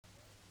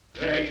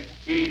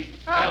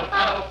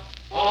J-E-L-L-O.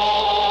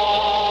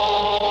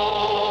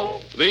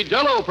 The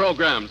Jell-O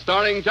program,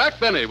 starring Jack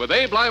Benny with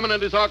Abe Lyman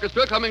and his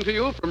orchestra, coming to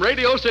you from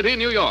Radio City,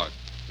 New York.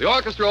 The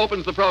orchestra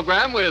opens the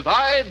program with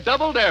I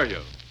Double Dare You.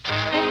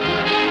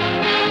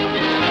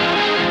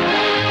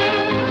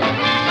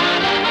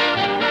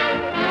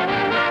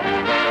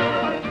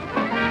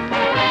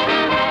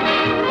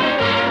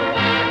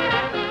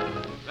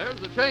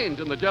 Change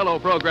in the Jell-O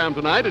program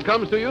tonight. It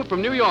comes to you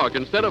from New York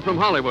instead of from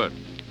Hollywood.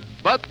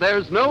 But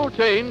there's no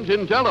change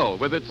in Jell-O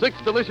with its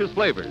 6 delicious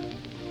flavors.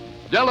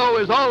 Jell-O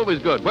is always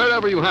good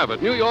wherever you have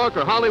it, New York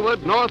or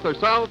Hollywood, north or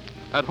south,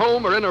 at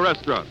home or in a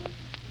restaurant.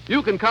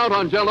 You can count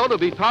on Jell-O to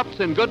be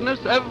tops in goodness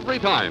every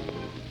time.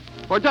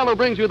 For Jell-O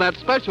brings you that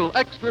special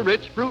extra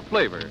rich fruit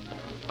flavor,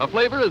 a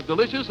flavor as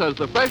delicious as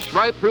the fresh,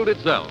 ripe fruit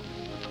itself.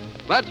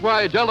 That's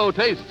why Jell-O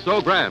tastes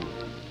so grand.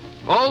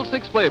 All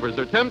 6 flavors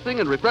are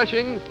tempting and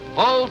refreshing.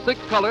 All 6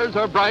 colors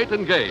are bright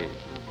and gay.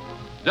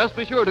 Just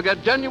be sure to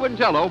get genuine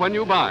Jell-O when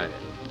you buy.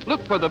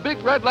 Look for the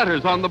big red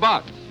letters on the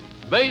box.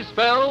 They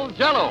spell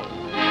Jell-O.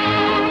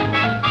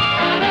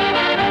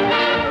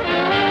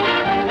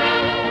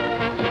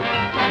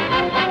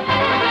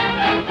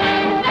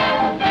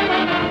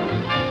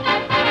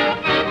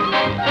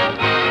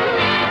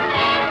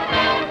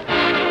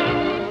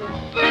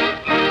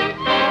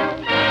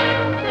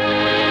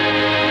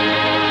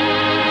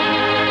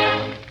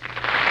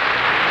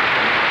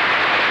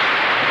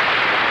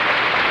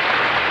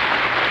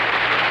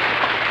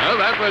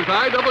 That was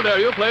I Double Dare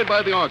You, played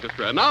by the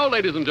orchestra. Now,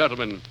 ladies and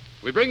gentlemen,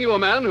 we bring you a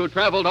man who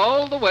traveled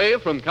all the way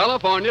from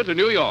California to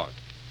New York.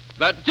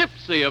 That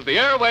gypsy of the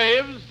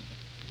airwaves,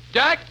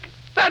 Jack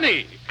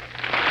Benny.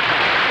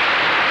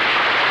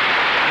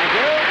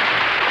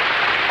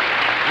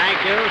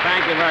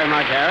 Thank you very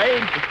much, Harry.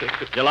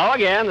 Hello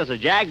again, this is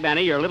Jack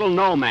Benny, your little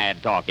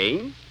nomad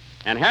talking.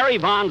 And Harry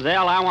Von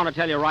Zell, I want to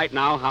tell you right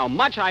now how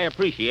much I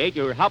appreciate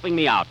your helping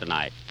me out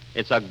tonight.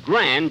 It's a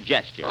grand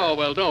gesture. Oh,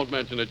 well, don't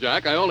mention it,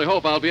 Jack. I only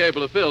hope I'll be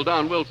able to fill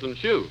Don Wilson's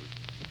shoes.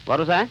 What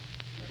was that?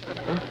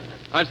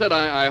 I said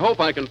I hope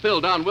I can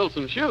fill Don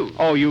Wilson's shoes.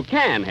 Oh, you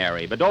can,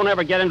 Harry, but don't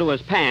ever get into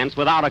his pants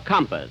without a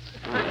compass.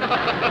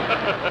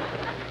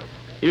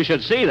 You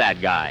should see that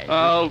guy.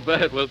 I'll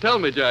bet. Well, tell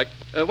me, Jack,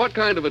 what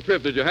kind of a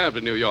trip did you have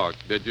to New York?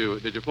 Did you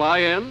fly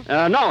in?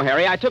 No,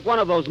 Harry. I took one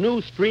of those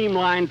new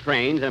streamlined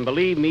trains, and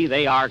believe me,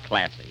 they are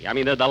classy. I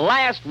mean, they're the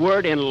last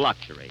word in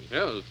luxury.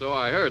 Yeah, so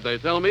I heard. They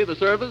tell me the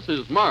service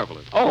is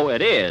marvelous. Oh,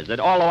 it is.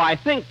 Although I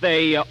think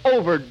they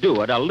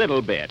overdo it a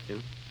little bit.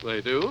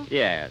 They do?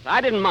 Yes.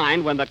 I didn't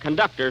mind when the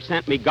conductor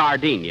sent me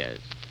gardenias.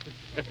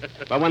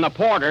 But when the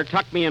porter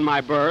tucked me in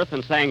my berth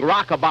and sang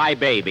Rockabye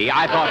Baby,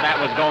 I thought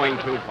that was going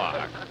too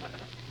far.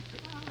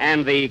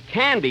 And the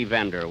candy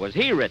vendor, was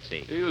he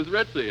ritzy? He was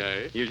ritzy,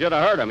 eh? You should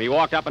have heard him. He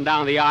walked up and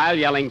down the aisle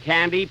yelling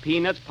candy,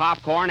 peanuts,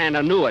 popcorn, and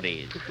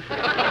annuities.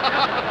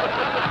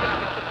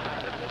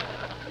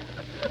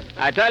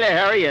 I tell you,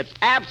 Harry, it's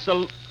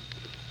absolute...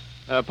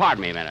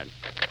 pardon me a minute.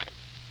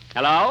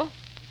 Hello?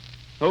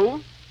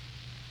 Who?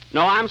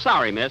 No, I'm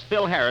sorry, miss.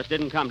 Phil Harris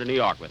didn't come to New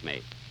York with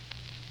me.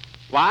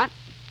 What?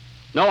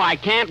 No, I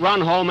can't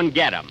run home and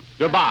get him.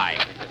 Goodbye.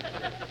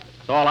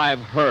 That's all I've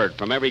heard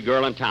from every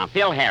girl in town.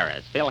 Phil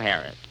Harris.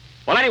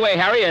 Well, anyway,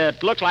 Harry,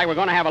 it looks like we're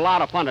going to have a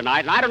lot of fun tonight.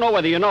 And I don't know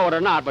whether you know it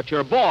or not, but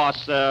your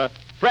boss,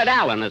 Fred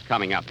Allen, is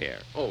coming up here.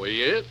 Oh,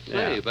 he is?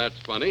 Yeah. Say, that's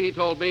funny. He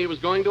told me he was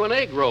going to an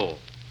egg roll.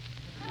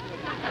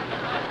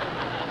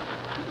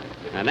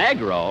 An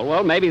egg roll?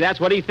 Well, maybe that's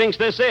what he thinks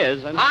this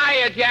is. And...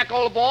 Hiya, Jack,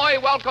 old boy.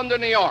 Welcome to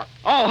New York.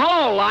 Oh,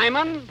 hello,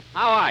 Lyman.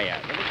 How are you?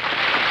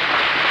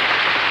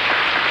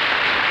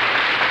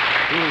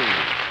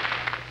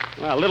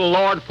 Well, little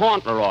Lord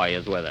Fauntleroy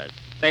is with us.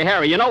 Say,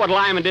 Harry, you know what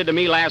Lyman did to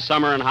me last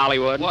summer in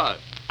Hollywood? What?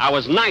 I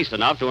was nice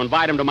enough to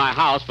invite him to my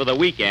house for the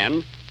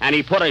weekend, and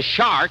he put a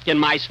shark in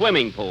my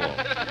swimming pool.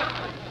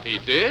 He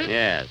did?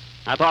 Yes.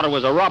 I thought it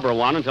was a rubber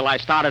one until I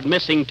started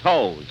missing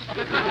toes.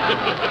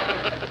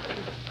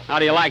 How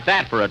do you like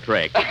that for a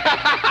trick?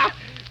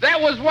 That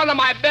was one of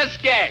my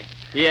best gags.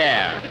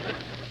 Yeah.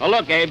 Well,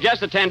 look, Abe,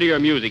 just attend to your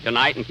music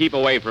tonight and keep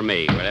away from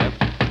me, will you?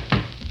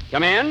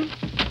 Come in.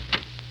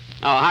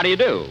 Oh, how do you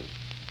do?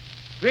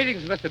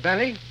 Greetings, Mr.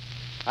 Benny.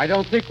 I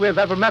don't think we've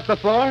ever met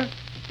before.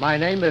 My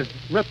name is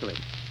Ripley.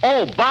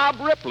 Oh,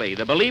 Bob Ripley,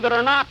 the Believe It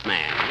or Not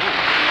man.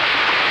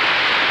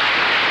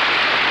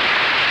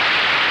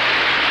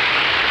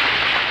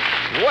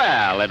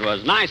 Well, it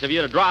was nice of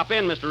you to drop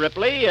in, Mr.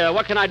 Ripley.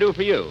 What can I do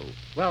for you?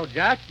 Well,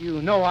 Jack,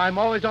 you know I'm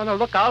always on the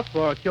lookout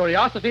for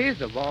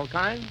curiosities of all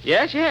kinds.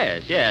 Yes.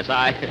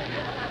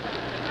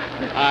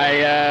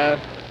 I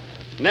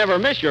never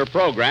miss your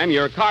program,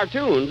 your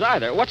cartoons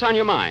either. What's on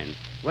your mind?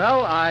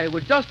 Well, I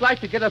would just like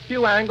to get a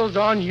few angles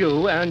on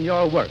you and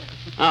your work.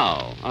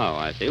 Oh,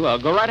 I see. Well,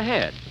 go right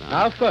ahead.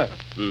 Now, first,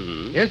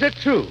 is it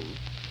true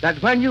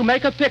that when you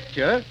make a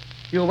picture,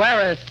 you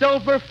wear a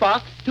silver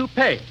fox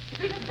toupee?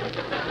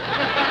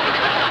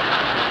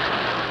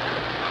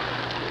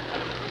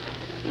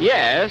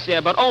 Yes,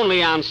 but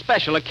only on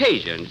special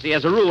occasions. See,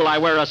 as a rule, I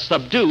wear a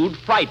subdued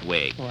fright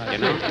wig. Oh, you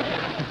know?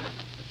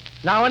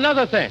 Now,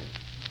 another thing.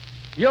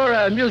 You're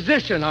a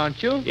musician,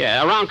 aren't you?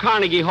 Yeah, around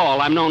Carnegie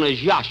Hall, I'm known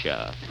as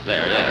Yasha.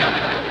 There,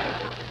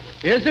 yeah.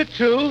 Is it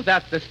true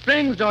that the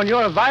strings on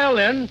your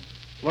violin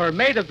were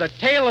made of the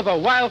tail of a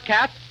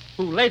wildcat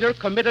who later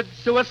committed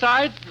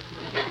suicide?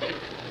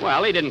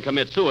 Well, he didn't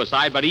commit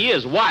suicide, but he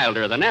is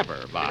wilder than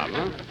ever, Bob.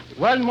 Huh?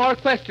 One more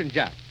question,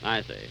 Jack.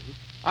 I see.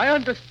 I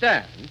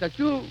understand that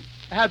you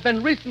have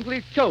been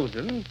recently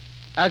chosen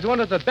as one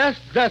of the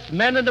best-dressed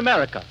men in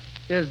America.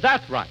 Is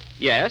that right?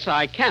 Yes,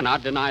 I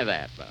cannot deny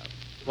that, Bob.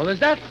 Well, is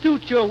that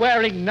suit you're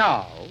wearing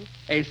now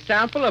a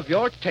sample of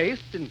your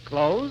taste in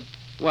clothes?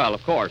 Well,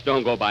 of course,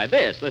 don't go by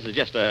this. This is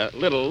just a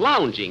little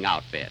lounging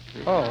outfit.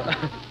 Oh,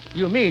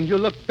 you mean you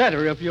look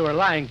better if you were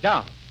lying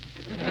down?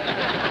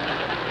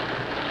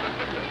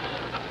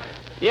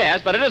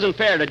 Yes, but it isn't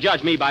fair to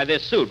judge me by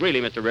this suit,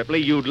 really, Mr. Ripley.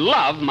 You'd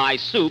love my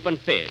soup and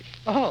fish.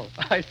 Oh,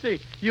 I see.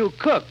 You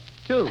cook,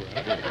 too.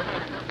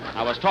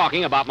 I was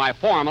talking about my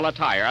formal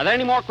attire. Are there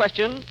any more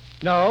questions?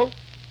 No.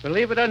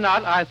 Believe it or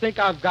not, I think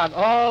I've got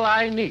all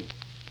I need.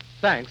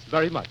 Thanks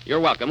very much. You're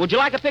welcome. Would you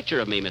like a picture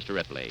of me, Mr.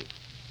 Ripley?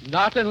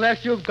 Not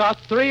unless you've got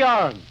 3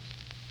 arms.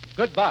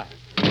 Goodbye.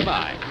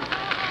 Goodbye.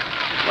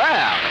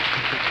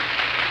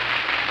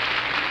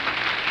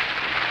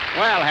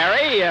 Well,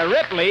 Harry,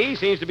 Ripley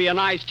seems to be a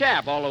nice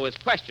chap, although his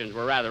questions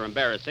were rather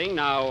embarrassing.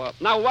 Now,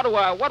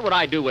 what would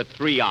I do with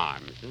 3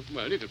 arms?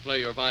 Well, you could play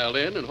your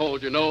violin and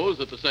hold your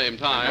nose at the same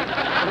time.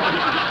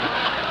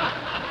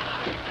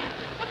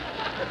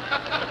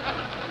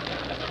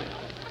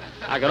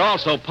 I could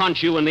also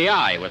punch you in the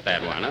eye with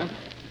that one, huh?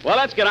 Well,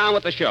 let's get on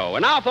with the show.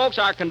 And now, folks,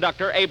 our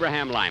conductor,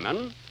 Abraham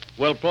Lyman,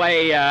 will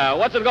play,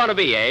 what's it going to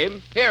be,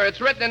 Abe? Here, it's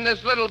written in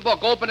this little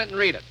book. Open it and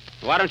read it.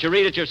 Why don't you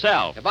read it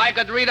yourself? If I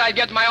could read, I'd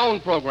get my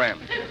own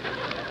program.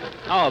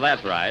 Oh,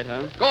 that's right,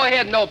 huh? Go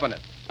ahead and open it.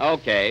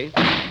 Okay.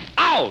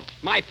 Ouch!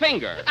 My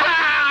finger!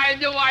 Ah, I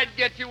knew I'd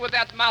get you with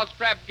that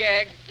mousetrap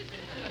gag.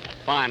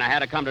 Fine, I had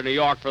to come to New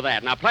York for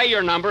that. Now, play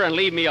your number and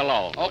leave me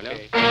alone.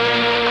 Okay.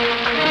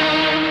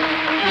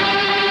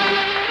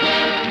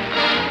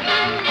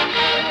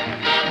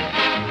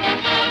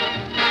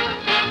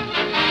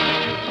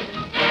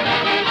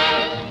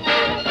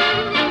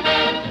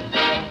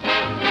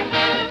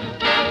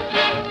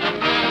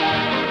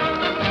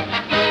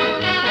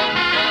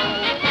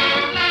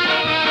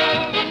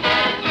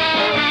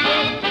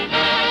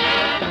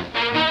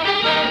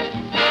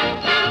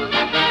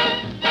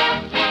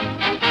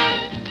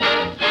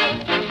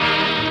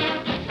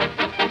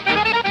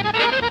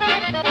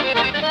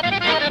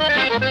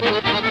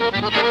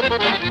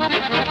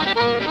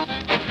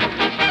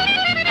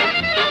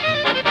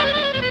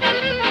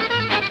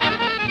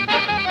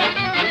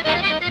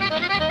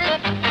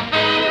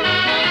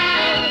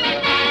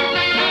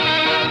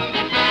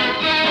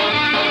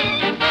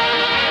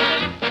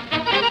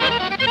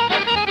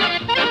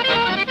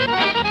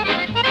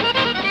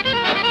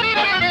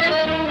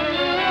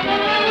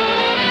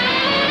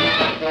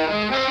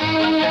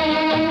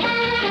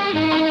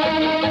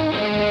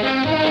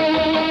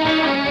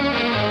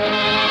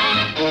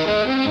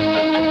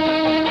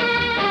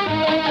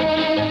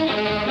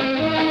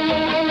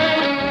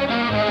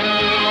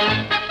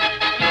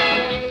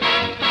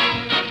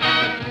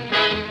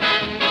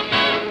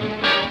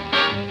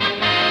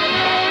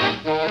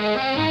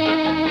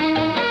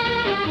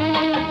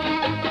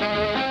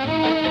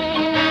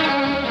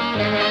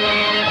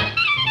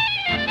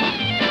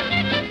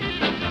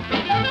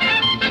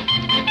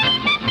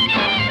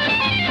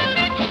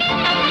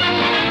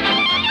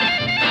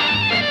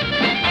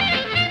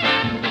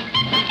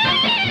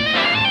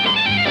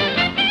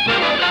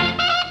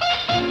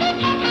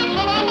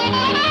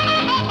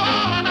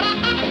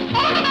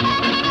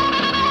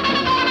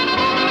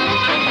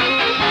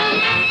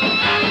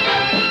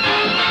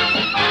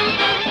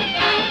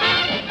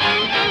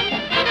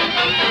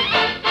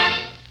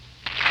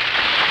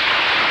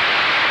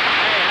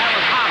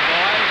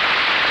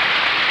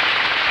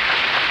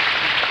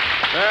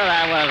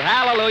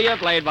 Hallelujah,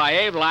 played by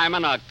Abe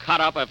Lyman, a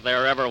cut-up if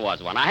there ever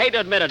was one. I hate to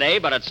admit it,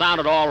 Abe, but it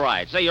sounded all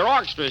right. Say, your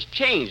orchestra's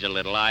changed a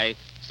little. I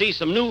see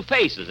some new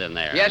faces in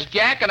there. Yes,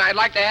 Jack, and I'd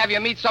like to have you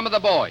meet some of the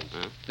boys.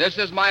 Huh? This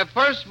is my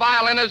first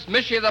violinist,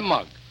 Mishy the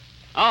Mug.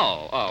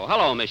 Oh,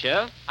 hello,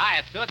 monsieur.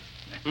 Hi, Toots.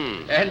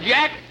 Hmm. And,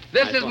 Jack,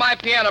 this Nice is one. my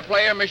piano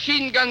player,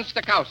 Machine Gun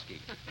Stokowski.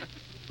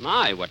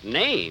 My, what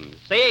names.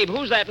 Say, Abe,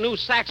 who's that new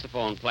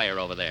saxophone player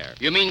over there?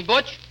 You mean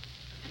Butch?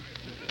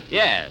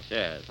 Yes.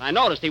 I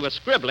noticed he was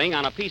scribbling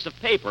on a piece of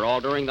paper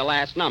all during the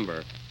last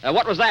number.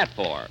 What was that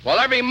for? Well,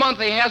 every month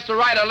he has to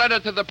write a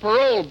letter to the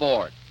parole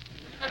board.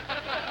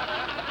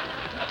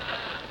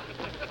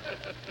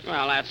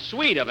 Well, that's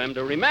sweet of him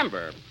to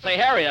remember. Say,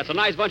 Harry, that's a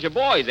nice bunch of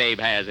boys Abe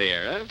has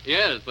here, huh?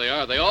 Yes, they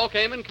are. They all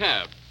came in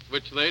cabs,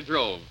 which they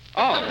drove.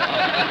 Oh.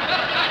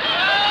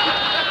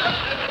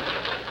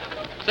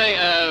 Say,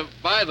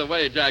 by the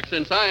way, Jack,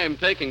 since I am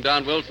taking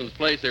Don Wilson's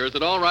place here, is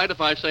it all right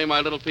if I say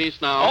my little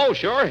piece now? Oh,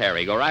 sure,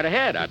 Harry. Go right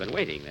ahead. I've been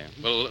waiting there.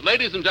 Well,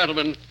 ladies and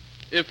gentlemen,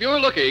 if you're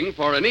looking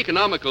for an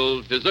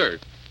economical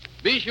dessert,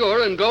 be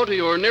sure and go to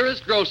your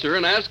nearest grocer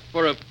and ask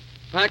for a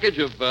package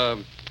of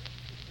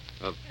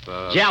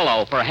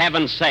Jell-O, for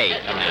heaven's sake.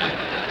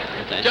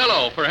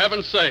 Jell-O, for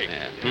heaven's sake.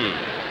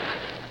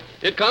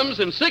 It comes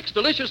in 6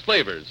 delicious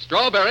flavors: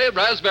 strawberry,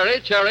 raspberry,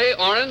 cherry,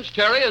 orange,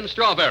 cherry, and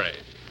strawberry.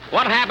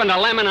 What happened to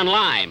lemon and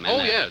lime?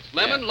 Oh, yes.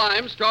 Lemon,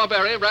 lime,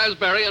 strawberry,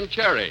 raspberry, and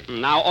cherry.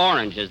 Now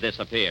orange has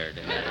disappeared.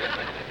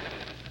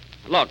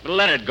 Look,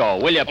 let it go,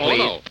 will you,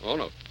 please? Oh,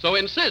 no. So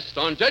insist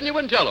on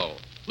genuine Jell-O.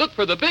 Look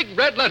for the big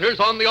red letters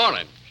on the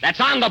orange. That's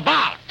on the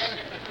box.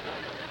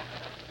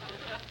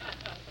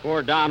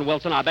 Poor Don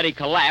Wilson, I bet he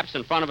collapsed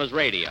in front of his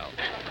radio.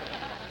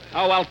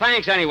 Oh, well,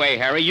 thanks anyway,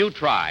 Harry. You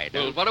tried.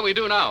 Well, what do we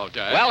do now,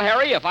 Jack? Well,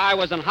 Harry, if I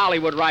was in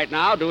Hollywood right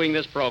now doing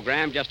this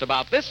program just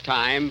about this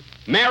time,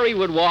 Mary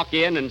would walk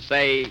in and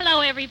say...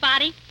 Hello,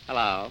 everybody.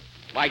 Hello.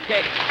 Why,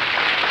 Kate...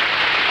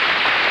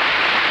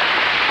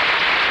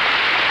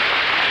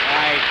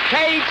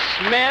 Kate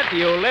Smith,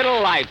 you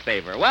little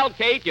lifesaver. Well,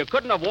 Kate, you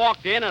couldn't have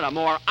walked in at a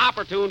more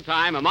opportune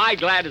time. Am I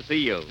glad to see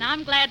you? Now,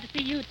 I'm glad to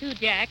see you, too,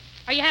 Jack.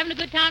 Are you having a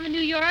good time in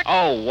New York?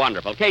 Oh,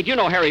 wonderful. Kate, you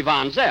know Harry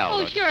Von Zell.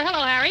 Oh, sure.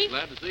 Hello, Harry.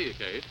 Glad to see you,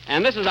 Kate.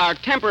 And this is our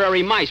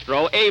temporary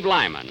maestro, Abe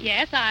Lyman.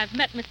 Yes, I've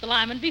met Mr.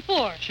 Lyman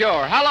before.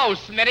 Sure. Hello,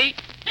 Smitty.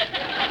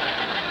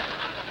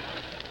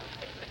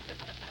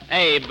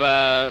 Abe,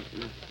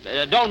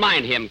 don't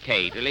mind him,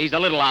 Kate. He's a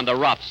little on the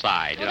rough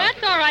side. Well,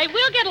 that's all right.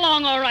 We'll get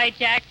along all right,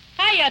 Jack.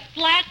 Hiya,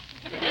 slat.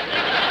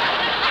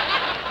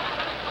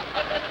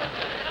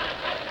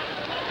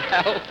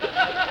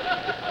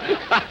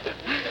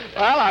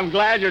 Well, I'm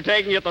glad you're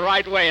taking it the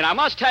right way. And I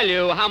must tell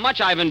you how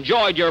much I've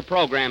enjoyed your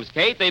programs,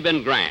 Kate. They've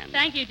been grand.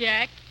 Thank you,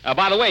 Jack.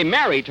 By the way,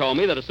 Mary told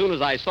me that as soon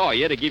as I saw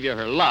you to give you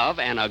her love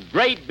and a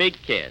great big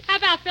kiss. How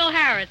about Phil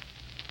Harris?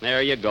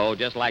 There you go,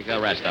 just like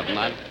the rest of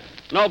them.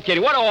 No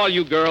kidding. What do all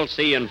you girls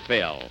see in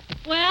Phil?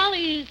 Well,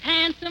 he's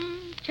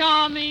handsome,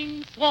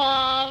 charming,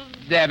 suave.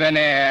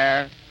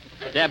 Debonair.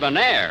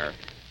 Debonair?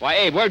 Why,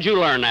 Abe, where'd you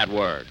learn that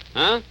word?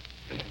 Huh?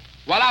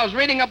 Well, I was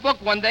reading a book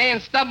one day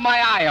and stubbed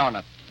my eye on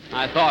it.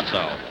 I thought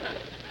so.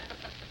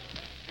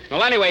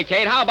 Well, anyway,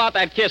 Kate, how about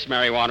that kiss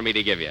Mary wanted me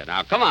to give you?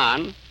 Now, come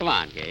on. Come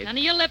on, Kate. None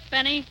of your lip,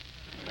 Benny.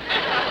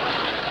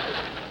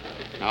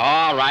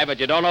 All right, but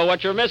you don't know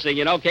what you're missing.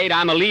 You know, Kate,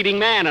 I'm a leading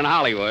man in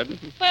Hollywood.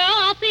 Well,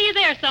 I'll see you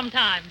there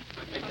sometime.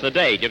 It's a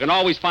date. You can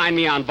always find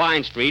me on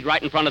Vine Street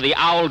right in front of the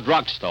Owl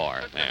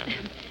Drugstore. There.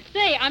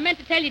 Say, I meant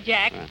to tell you,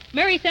 Jack.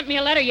 Mary sent me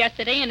a letter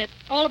yesterday, and it's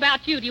all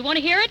about you. Do you want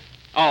to hear it?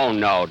 Oh,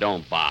 no,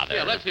 don't bother.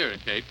 Yeah, let's hear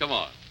it, Kate. Come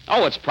on.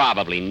 Oh, it's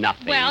probably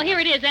nothing. Well, here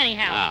it is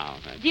anyhow. Oh,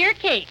 okay. Dear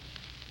Kate,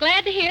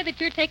 glad to hear that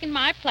you're taking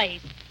my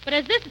place. But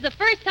as this is the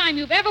first time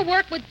you've ever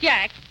worked with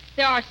Jack,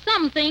 there are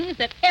some things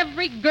that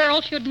every girl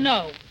should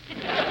know.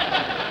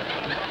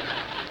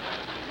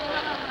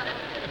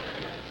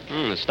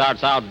 It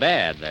starts out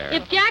bad there.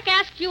 If Jack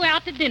asks you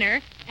out to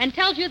dinner and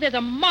tells you there's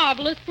a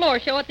marvelous floor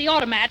show at the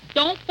Automat,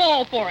 don't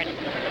fall for it.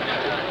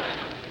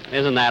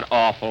 Isn't that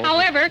awful?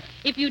 However,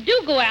 if you do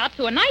go out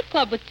to a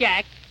nightclub with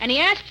Jack and he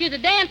asks you to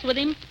dance with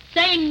him,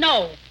 say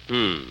no.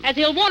 As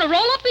he'll want to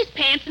roll up his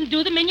pants and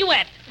do the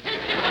minuet.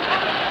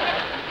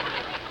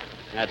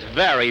 That's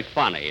very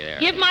funny there.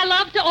 Give my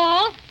love to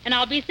all, and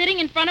I'll be sitting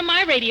in front of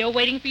my radio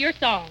waiting for your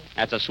song.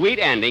 That's a sweet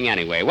ending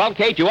anyway. Well,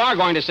 Kate, you are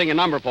going to sing a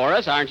number for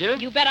us, aren't you?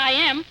 You bet I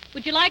am.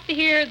 Would you like to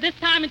hear This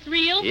Time It's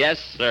Real? Yes,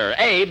 sir.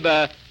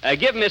 Abe,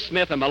 give Miss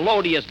Smith a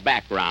melodious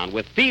background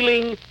with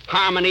feeling,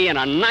 harmony, and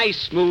a nice,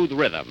 smooth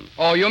rhythm.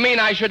 Oh, you mean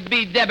I should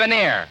be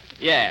debonair?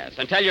 Yes,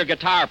 and tell your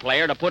guitar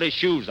player to put his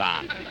shoes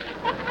on.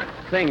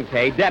 Sing,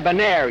 Kate.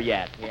 Debonair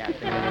yet. Yeah.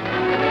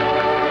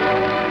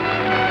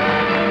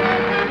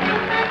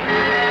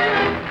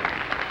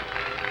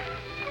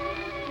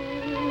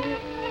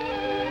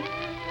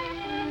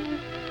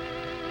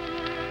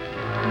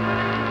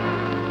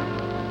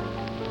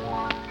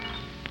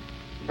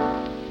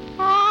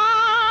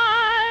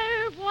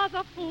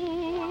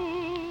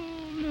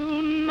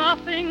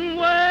 Nothing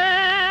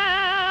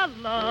where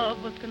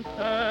love was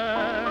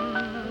concerned.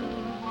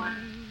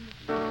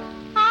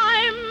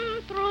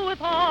 I'm through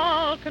with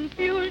all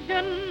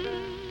confusion,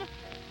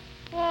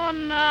 for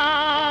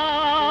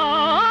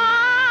now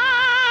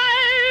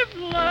I've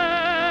learned.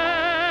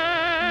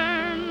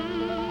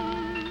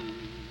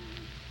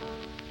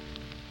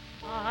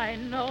 I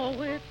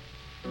know it,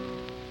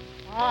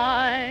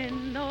 I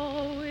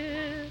know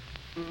it,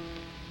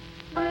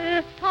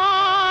 this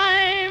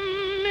time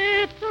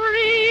it's real.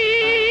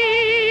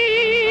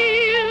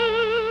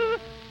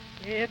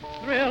 It's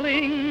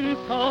thrilling,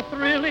 so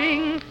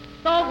thrilling,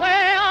 the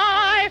way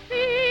I feel.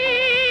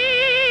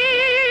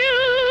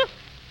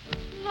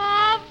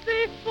 Love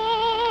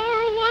before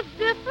was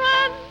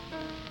different.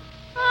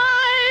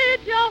 I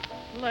just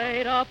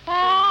played a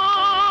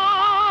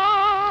part.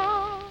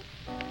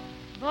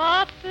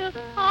 But this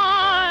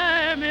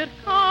time it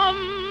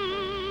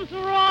comes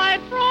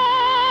right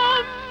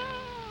from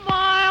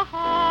my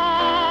heart.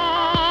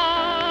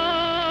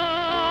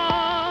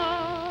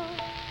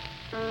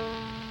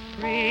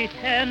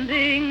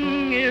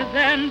 Pretending is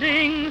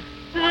ending.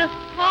 This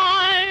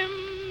time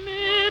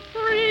it's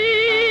real.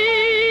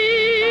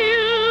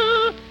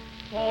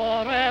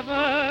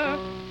 Forever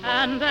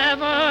and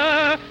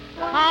ever,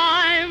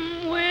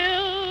 time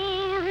will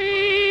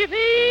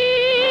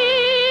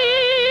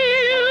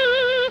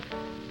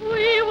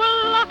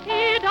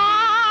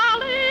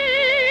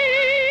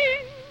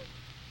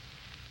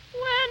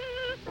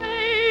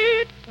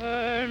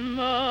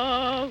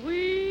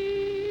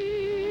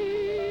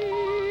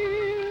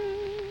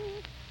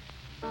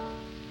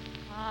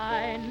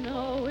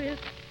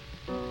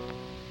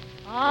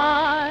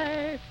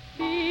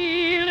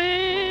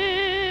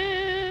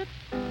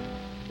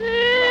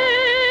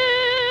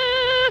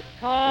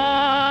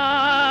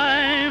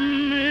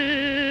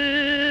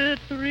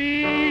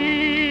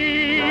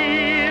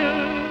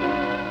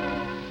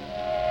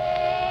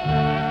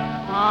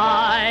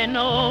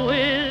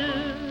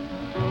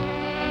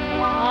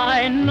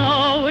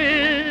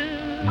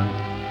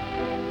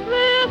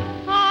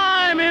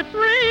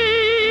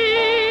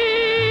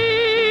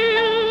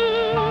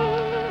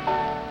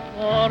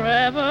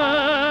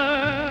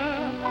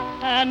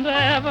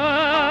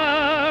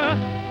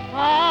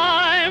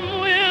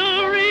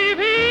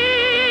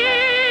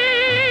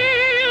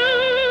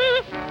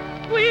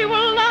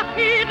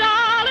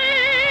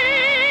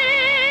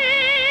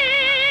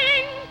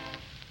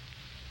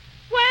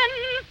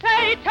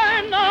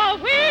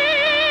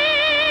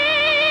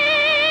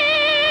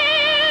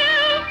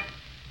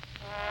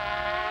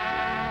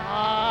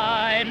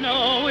I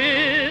know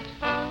it.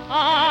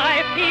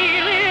 I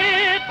feel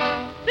it.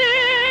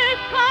 This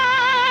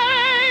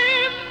time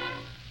it's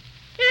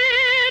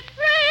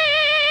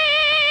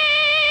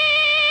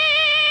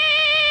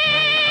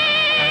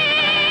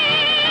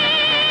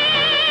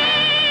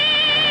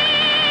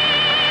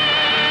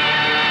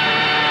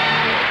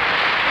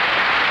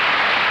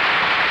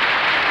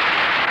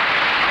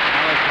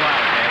That was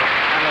swell, Kate.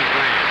 That was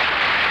grand.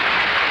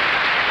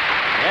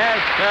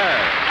 Yes,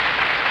 sir.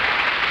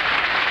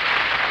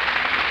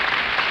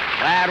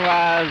 That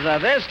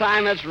was This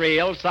Time It's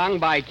Real, sung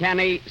by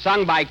Kate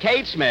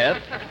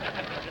Smith,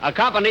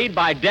 accompanied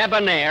by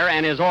Debonair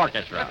and his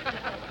orchestra.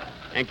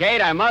 And, Kate,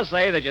 I must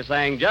say that you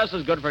sang just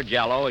as good for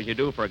Jell-O as you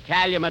do for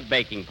Calumet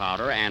baking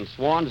powder and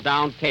Swan's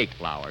Down cake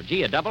flour.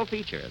 Gee, a double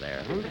feature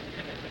there, huh?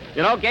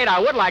 You know, Kate, I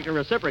would like to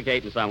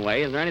reciprocate in some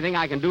way. Is there anything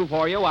I can do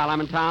for you while I'm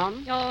in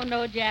town? Oh,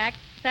 no, Jack.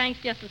 Thanks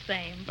just the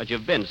same. But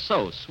you've been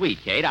so sweet,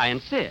 Kate. I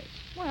insist.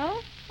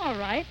 Well, all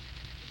right.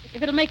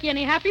 If it'll make you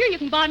any happier, you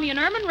can buy me an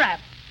ermine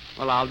wrap.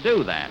 Well, I'll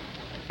do that.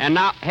 And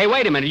now, hey,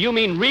 wait a minute. You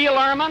mean real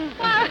ermine?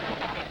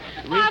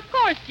 Well, of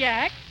course,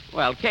 Jack.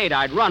 Well, Kate,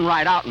 I'd run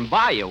right out and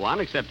buy you one,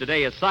 except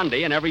today is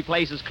Sunday and every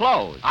place is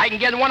closed. I can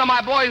get one of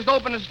my boys to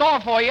open the store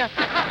for you.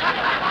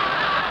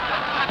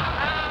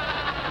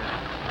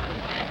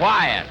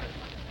 Quiet.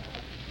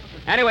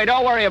 Anyway,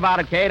 don't worry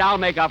about it, Kate. I'll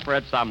make up for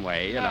it some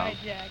way, you know. All right,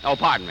 Jack. Oh,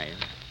 pardon me.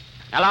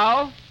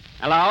 Hello?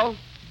 Hello?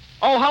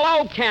 Oh,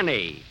 hello,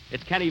 Kenny.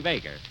 It's Kenny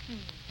Baker.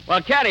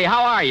 Well, Kenny,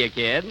 how are you,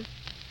 kid?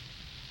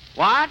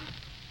 What?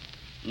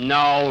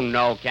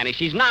 No, Kenny.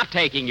 She's not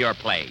taking your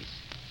place.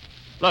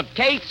 Look,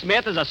 Kate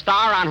Smith is a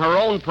star on her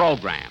own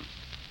program.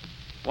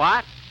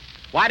 What?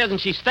 Why doesn't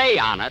she stay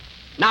on it?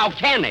 Now,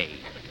 Kenny.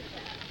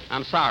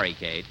 I'm sorry,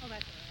 Kate. Oh,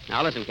 that's all right.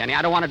 Now, listen, Kenny,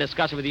 I don't want to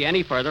discuss it with you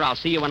any further. I'll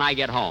see you when I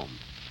get home.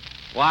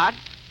 What?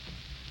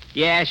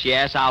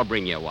 Yes, I'll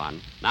bring you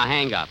one. Now,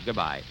 hang up.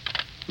 Goodbye.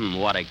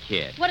 What a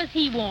kid. What does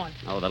he want?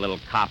 Oh, the little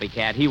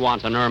copycat. He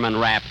wants an ermine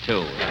wrap,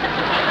 too.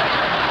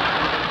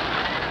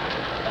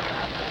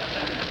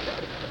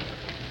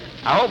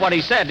 I hope what he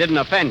said didn't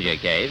offend you,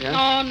 Kate. Huh?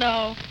 Oh,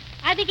 no.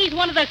 I think he's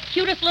one of the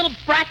cutest little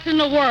brats in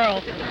the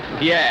world.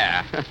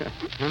 Yeah.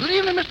 Good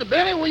evening, Mr.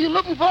 Benny. Were you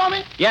looking for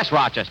me? Yes,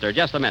 Rochester.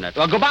 Just a minute.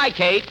 Well, goodbye,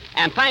 Kate,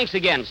 and thanks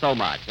again so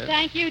much.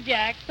 Thank you,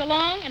 Jack. So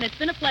long, and it's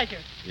been a pleasure.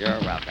 You're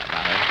welcome,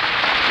 brother.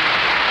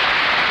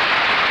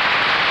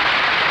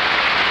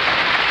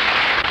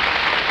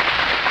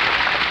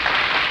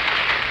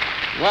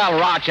 Well,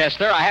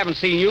 Rochester, I haven't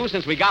seen you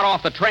since we got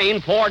off the train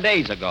 4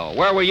 days ago.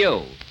 Where were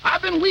you?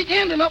 I've been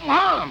weekending up in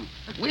Harlem.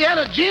 We had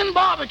a gin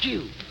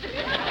barbecue.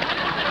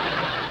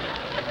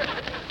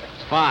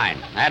 Fine.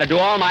 I had to do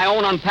all my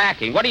own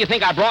unpacking. What do you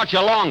think I brought you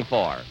along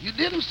for? You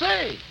didn't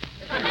say.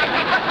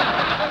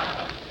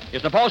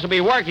 You're supposed to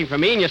be working for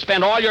me, and you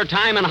spend all your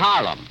time in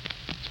Harlem.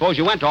 Suppose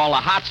you went to all the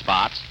hot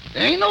spots.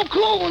 There ain't no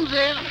cool ones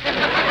there.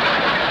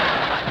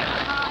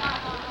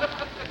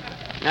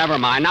 Never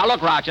mind. Now,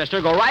 look, Rochester,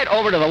 go right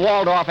over to the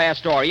Waldorf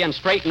Astoria and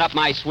straighten up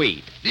my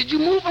suite. Did you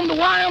move from the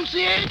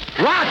YMCA?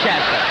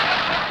 Rochester!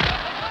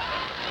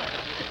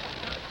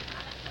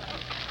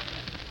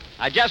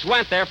 I just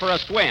went there for a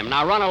swim.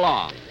 Now, run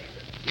along.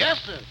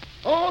 Yes, sir.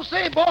 Oh,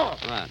 say, boss.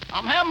 What?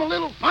 I'm having a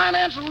little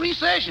financial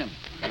recession.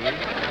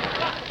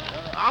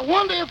 I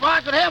wonder if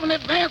I could have an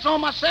advance on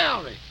my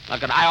salary.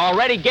 Look, I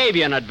already gave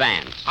you an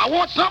advance. I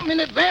want something in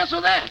advance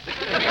of that.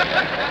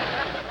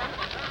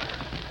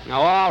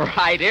 Now, all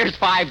right, here's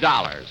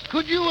 $5.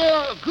 Could you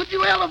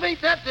elevate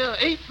that to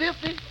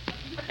 $8.50?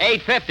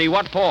 $8.50,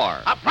 what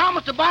for? I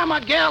promised to buy my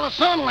gal a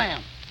sun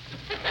lamp.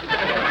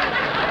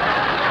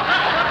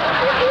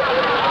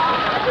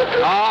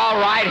 All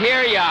right,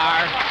 here you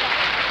are.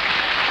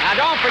 Now,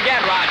 don't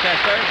forget,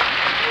 Rochester.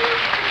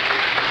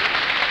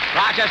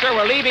 Rochester,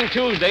 we're leaving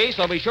Tuesday,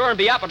 so be sure and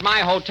be up at my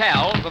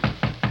hotel.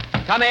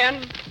 Come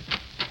in.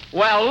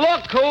 Well,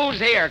 look who's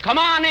here. Come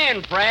on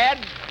in, Fred.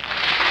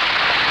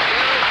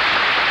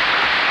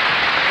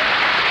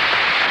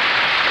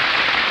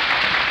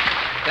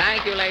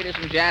 Thank you, ladies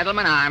and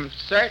gentlemen. I'm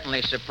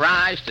certainly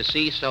surprised to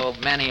see so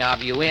many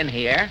of you in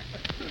here.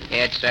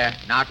 It's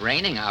not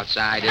raining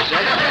outside, is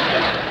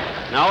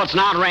it? No, it's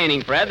not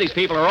raining, Fred. These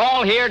people are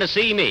all here to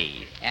see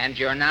me. And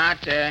you're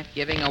not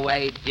giving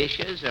away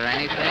dishes or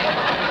anything?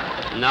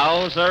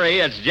 No, sirree,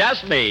 it's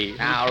just me.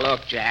 Now,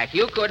 look, Jack,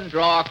 you couldn't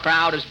draw a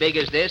crowd as big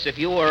as this if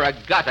you were a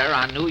gutter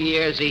on New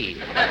Year's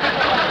Eve. Oh,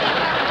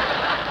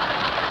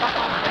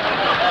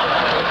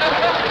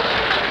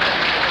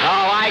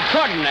 I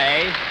couldn't,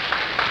 eh?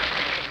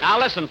 Now,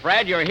 listen,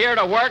 Fred, you're here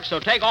to work, so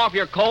take off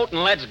your coat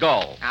and let's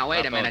go. Now,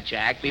 wait a minute,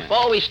 Jack.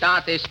 Before we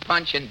start this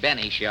Punch and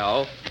Benny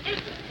show,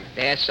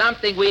 there's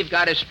something we've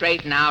got to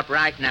straighten out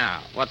right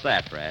now. What's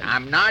that, Fred?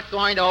 I'm not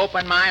going to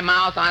open my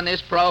mouth on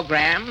this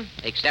program,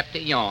 except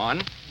to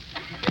yawn,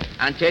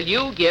 until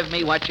you give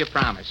me what you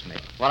promised me.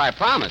 What I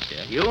promised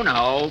you? You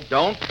know,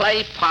 don't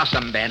play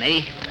possum,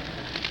 Benny.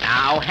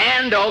 Now,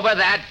 hand over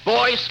that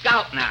Boy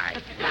Scout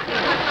knife.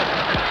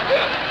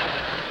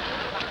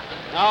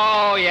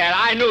 Oh, yeah,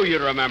 I knew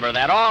you'd remember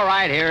that. All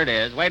right, here it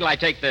is. Wait till I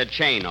take the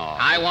chain off.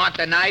 I want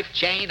the knife,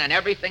 chain, and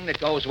everything that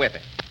goes with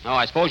it. Oh,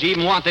 I suppose you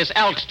even want this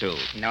elk's tooth.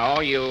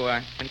 No, you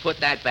can put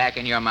that back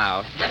in your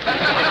mouth.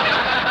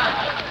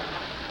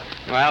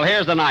 Well,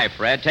 here's the knife,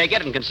 Fred. Take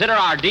it and consider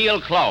our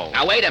deal closed.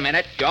 Now, wait a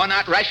minute. You're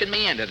not rushing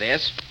me into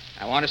this.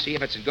 I want to see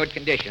if it's in good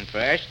condition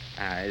first.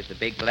 There's the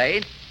big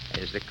blade.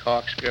 There's the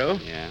corkscrew.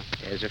 Yeah.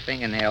 There's a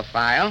fingernail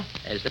file.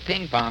 There's the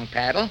ping-pong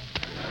paddle.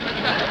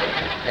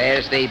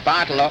 There's the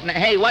bottle opener.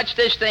 Hey, what's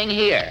this thing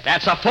here?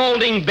 That's a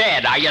folding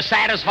bed. Are you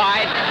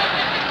satisfied?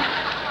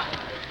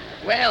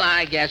 Well,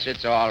 I guess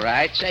it's all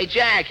right. Say,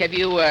 Jack, have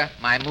you,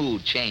 my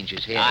mood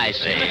changes here. I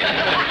see.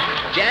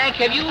 Jack,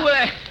 have you...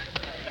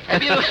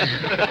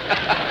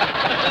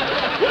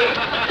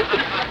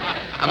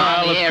 I'm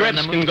on the air in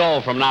the scripts can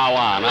go from now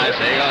on, I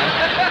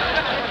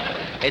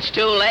see. It's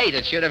too late.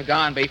 It should have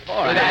gone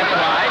before. That's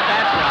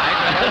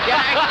right.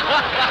 Jack,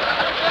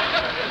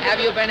 have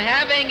you been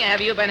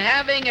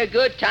having a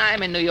good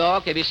time in New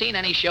York? Have you seen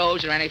any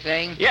shows or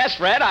anything? Yes,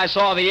 Fred, I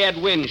saw the Ed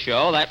Wynn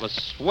show. That was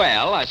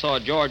swell. I saw a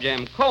George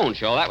M. Cohn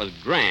show. That was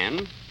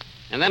grand.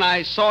 And then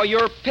I saw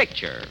your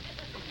picture.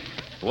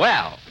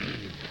 Well.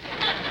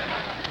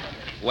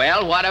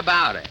 Well, what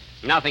about it?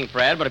 Nothing,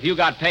 Fred, but if you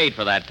got paid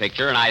for that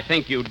picture, and I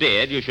think you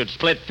did, you should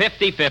split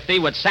 50-50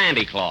 with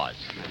Sandy Claus.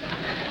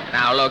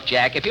 Now, look,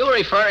 Jack, if you're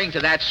referring to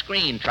that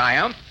screen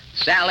triumph,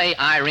 Sally,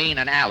 Irene,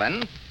 and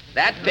Alan,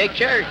 that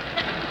picture...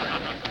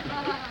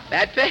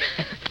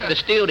 The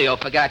studio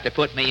forgot to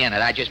put me in it.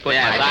 I just put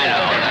Yes, my... I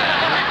know.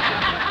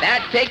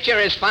 That picture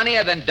is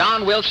funnier than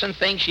Don Wilson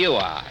thinks you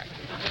are.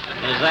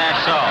 Is that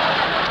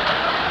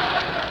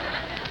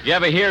so? You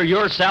ever hear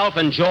yourself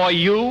enjoy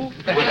you?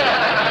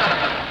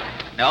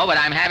 No, but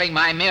I'm having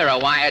my mirror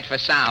wired for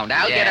sound.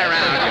 I'll get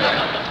around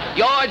to it.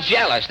 You're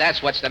jealous.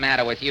 That's what's the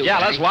matter with you.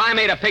 Jealous? Benny. Well, I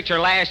made a picture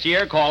last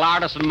year called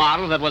Artists and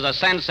Models that was a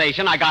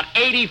sensation. I got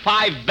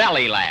 85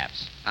 belly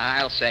laughs.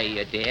 I'll say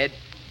you did.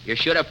 You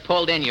should have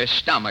pulled in your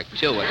stomach,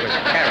 too. It was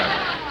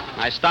terrible.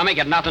 My stomach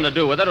had nothing to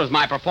do with it. It was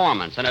my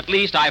performance, and at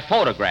least I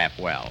photographed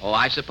well. Oh,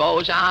 I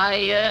suppose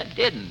I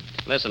didn't.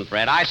 Listen,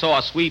 Fred, I saw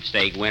a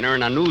sweepstake winner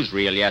in a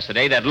newsreel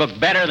yesterday that looked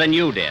better than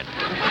you did.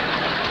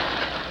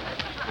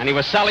 And he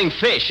was selling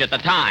fish at the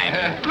time.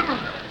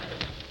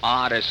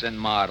 Artists and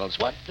models.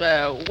 What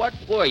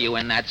were you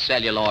in that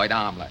celluloid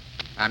omelet?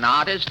 An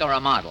artist or a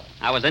model?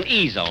 I was an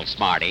easel,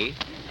 Smarty.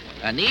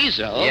 An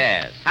easel?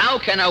 Yes. How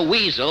can a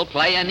weasel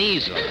play an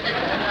easel?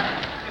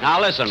 Now,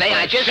 listen, Say, Fred.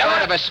 I just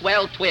thought of a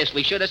swell twist.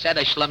 We should have said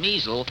a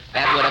schlemeasel.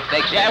 That would have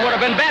fixed it. Yeah, it would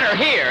have been better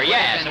here,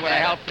 yes. been It would have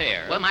better. helped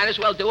here. Well, might as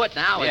well do it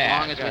now Yeah, as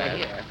long as go we're ahead.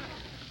 here.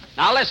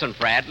 Now, listen,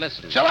 Fred,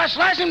 listen. Shall I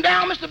slice him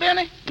down, Mr.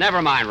 Benny?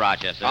 Never mind,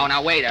 Rochester. Oh,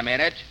 now, wait a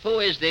minute. Who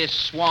is this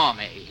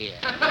Swami here?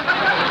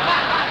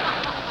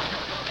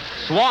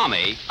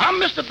 Swami? I'm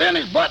Mr.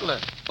 Benny's butler.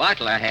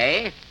 Butler,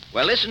 hey?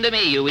 Well, listen to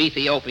me, you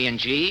Ethiopian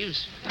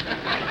Jeeves.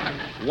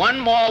 One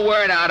more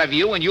word out of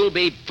you and you'll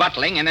be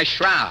buttling in a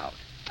shroud.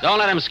 Don't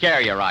let him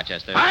scare you,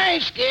 Rochester. I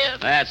ain't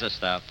scared. That's the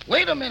stuff.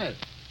 Wait a minute.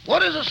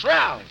 What is a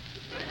shroud?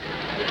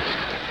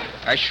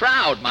 A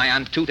shroud, my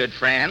untutored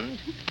friend,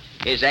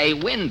 is a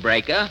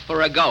windbreaker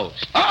for a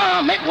ghost.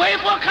 Make way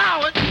for a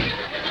coward.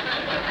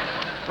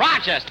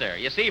 Rochester,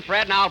 you see,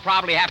 Fred, now I'll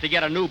probably have to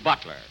get a new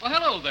butler. Well,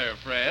 hello there,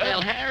 Fred.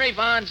 Well, Harry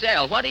Von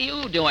Zell, what are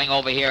you doing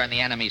over here in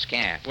the enemy's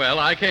camp? Well,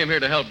 I came here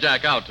to help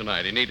Jack out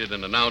tonight. He needed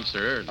an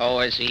announcer. Oh,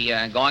 is he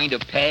going to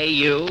pay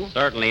you?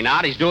 Certainly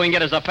not. He's doing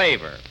it as a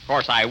favor. Of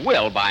course, I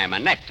will buy him a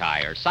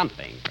necktie or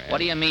something, Fred. What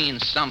do you mean,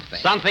 something?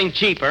 Something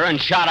cheaper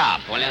and shut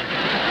up, will you?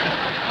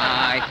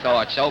 I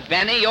thought so.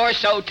 Benny, you're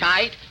so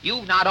tight,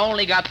 you've not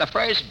only got the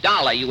first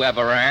dollar you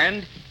ever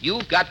earned,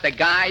 you've got the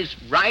guy's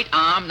right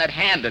arm that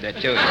handed it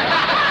to you.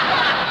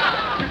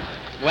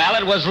 Well,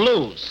 it was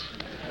loose.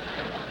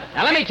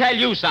 Now, let me tell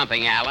you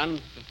something, Alan.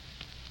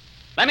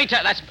 Let me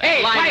tell... That's...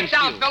 Hey, line pipe and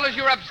down, cue. fellas.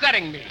 You're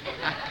upsetting me.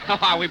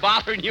 Are we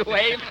bothering you,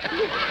 Abe?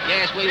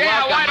 Yes, we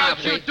Yeah, welcome why up.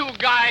 don't you two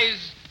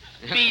guys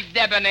be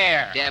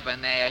debonair?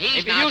 Debonair.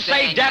 He's If not you say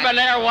saying that.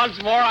 debonair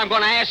once more, I'm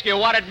going to ask you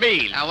what it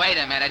means. Now, wait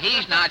a minute.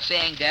 He's not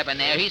saying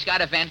debonair. He's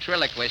got a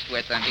ventriloquist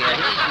with him here.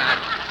 He's not...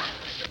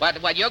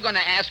 But you're going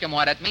to ask him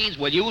what it means.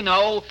 Will you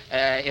know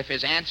if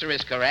his answer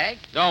is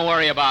correct? Don't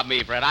worry about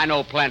me, Fred. I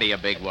know plenty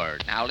of big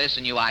words. Now,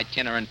 listen, you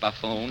itinerant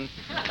buffoon.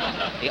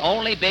 The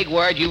only big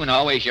word you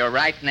know is your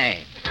right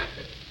name.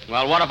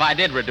 Well, what if I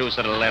did reduce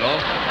it a little?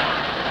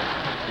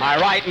 My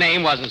right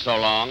name wasn't so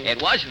long.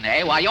 It wasn't,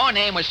 eh? Why, your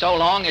name was so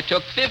long it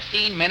took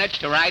 15 minutes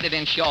to write it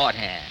in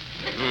shorthand.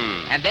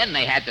 And then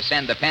they had to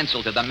send the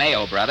pencil to the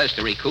Mayo brothers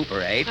to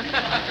recuperate.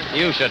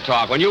 You should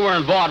talk. When you were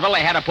in vaudeville,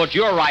 they had to put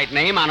your right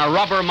name on a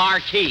rubber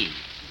marquee.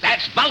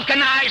 That's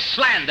vulcanized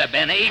slander,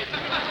 Benny.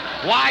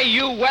 Why,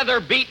 you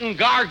weather-beaten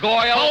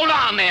gargoyle. Hold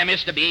on there,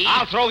 Mr. B.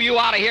 I'll throw you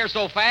out of here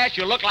so fast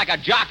you look like a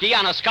jockey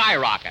on a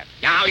skyrocket.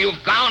 Now,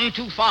 you've gone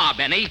too far,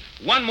 Benny.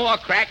 One more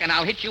crack and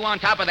I'll hit you on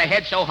top of the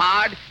head so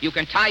hard you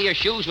can tie your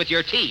shoes with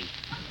your teeth.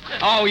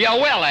 Oh, you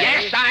will, eh?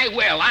 Yes, I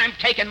will. I'm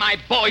taking my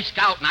Boy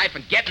Scout knife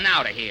and getting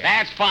out of here.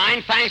 That's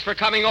fine. Thanks for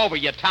coming over,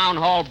 you town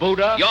hall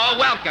Buddha. You're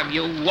welcome,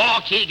 you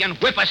Waukegan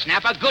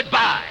whippersnapper.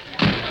 Goodbye.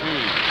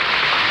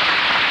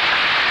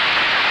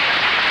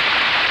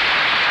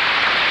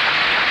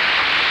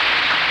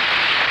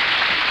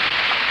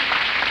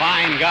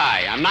 Fine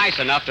guy. I'm nice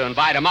enough to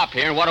invite him up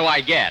here, and what do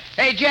I get?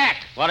 Hey, Jack,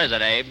 What is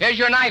it, Abe? here's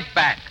your knife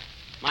back.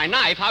 My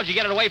knife? How'd you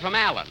get it away from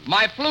Alan?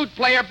 My flute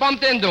player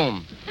bumped into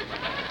him.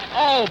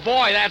 Oh,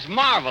 boy, that's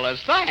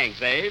marvelous. Thanks,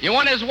 Abe. You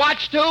want his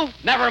watch, too?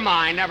 Never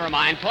mind.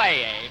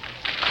 Play, Abe.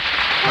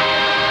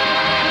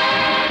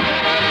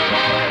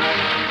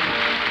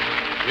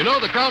 You know,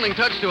 the crowning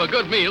touch to a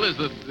good meal is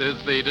the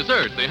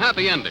dessert, the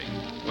happy ending.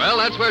 Well,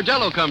 that's where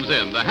Jell-O comes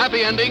in, the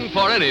happy ending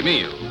for any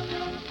meal.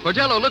 For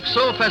Jell-O looks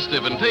so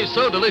festive and tastes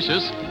so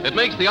delicious, it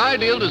makes the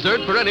ideal dessert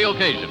for any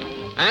occasion.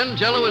 And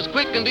Jell-O is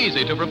quick and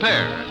easy to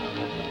prepare.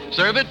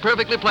 Serve it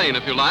perfectly plain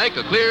if you like,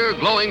 a clear,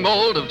 glowing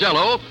mold of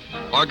Jell-O,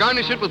 or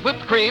garnish it with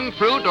whipped cream,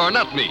 fruit, or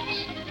nut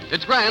meats.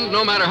 It's grand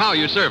no matter how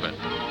you serve it.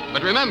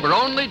 But remember,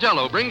 only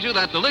Jell-O brings you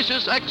that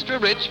delicious,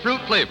 extra-rich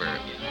fruit flavor.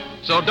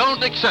 So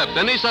don't accept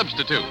any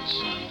substitutes.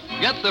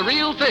 Get the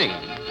real thing,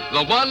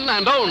 the one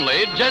and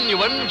only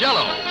genuine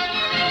Jell-O.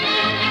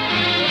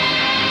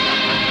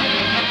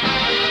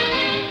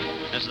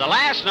 This is the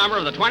last number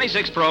of the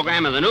 26th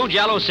program in the new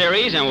Jell-O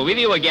series, and we'll be with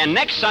you again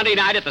next Sunday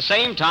night at the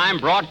same time,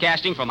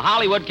 broadcasting from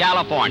Hollywood,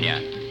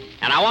 California.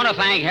 And I want to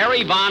thank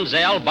Harry Von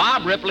Zell,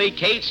 Bob Ripley,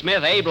 Kate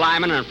Smith, Abe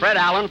Lyman, and Fred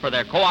Allen for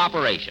their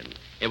cooperation.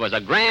 It was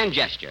a grand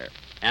gesture.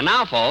 And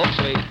now, folks,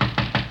 we...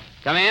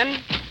 Come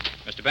in?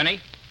 Mr. Benny,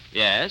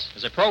 Yes?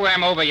 is the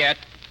program over yet?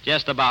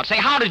 Just about. Say,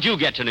 how did you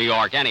get to New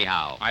York,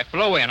 anyhow? I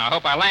flew in. I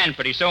hope I land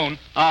pretty soon.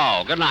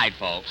 Oh, good night,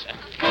 folks.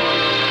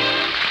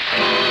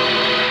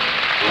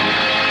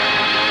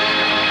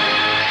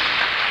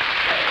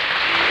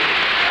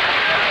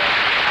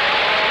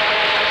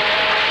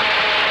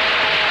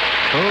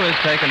 Who is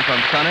taken from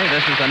Sonny?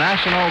 This is the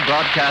National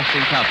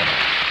Broadcasting Company.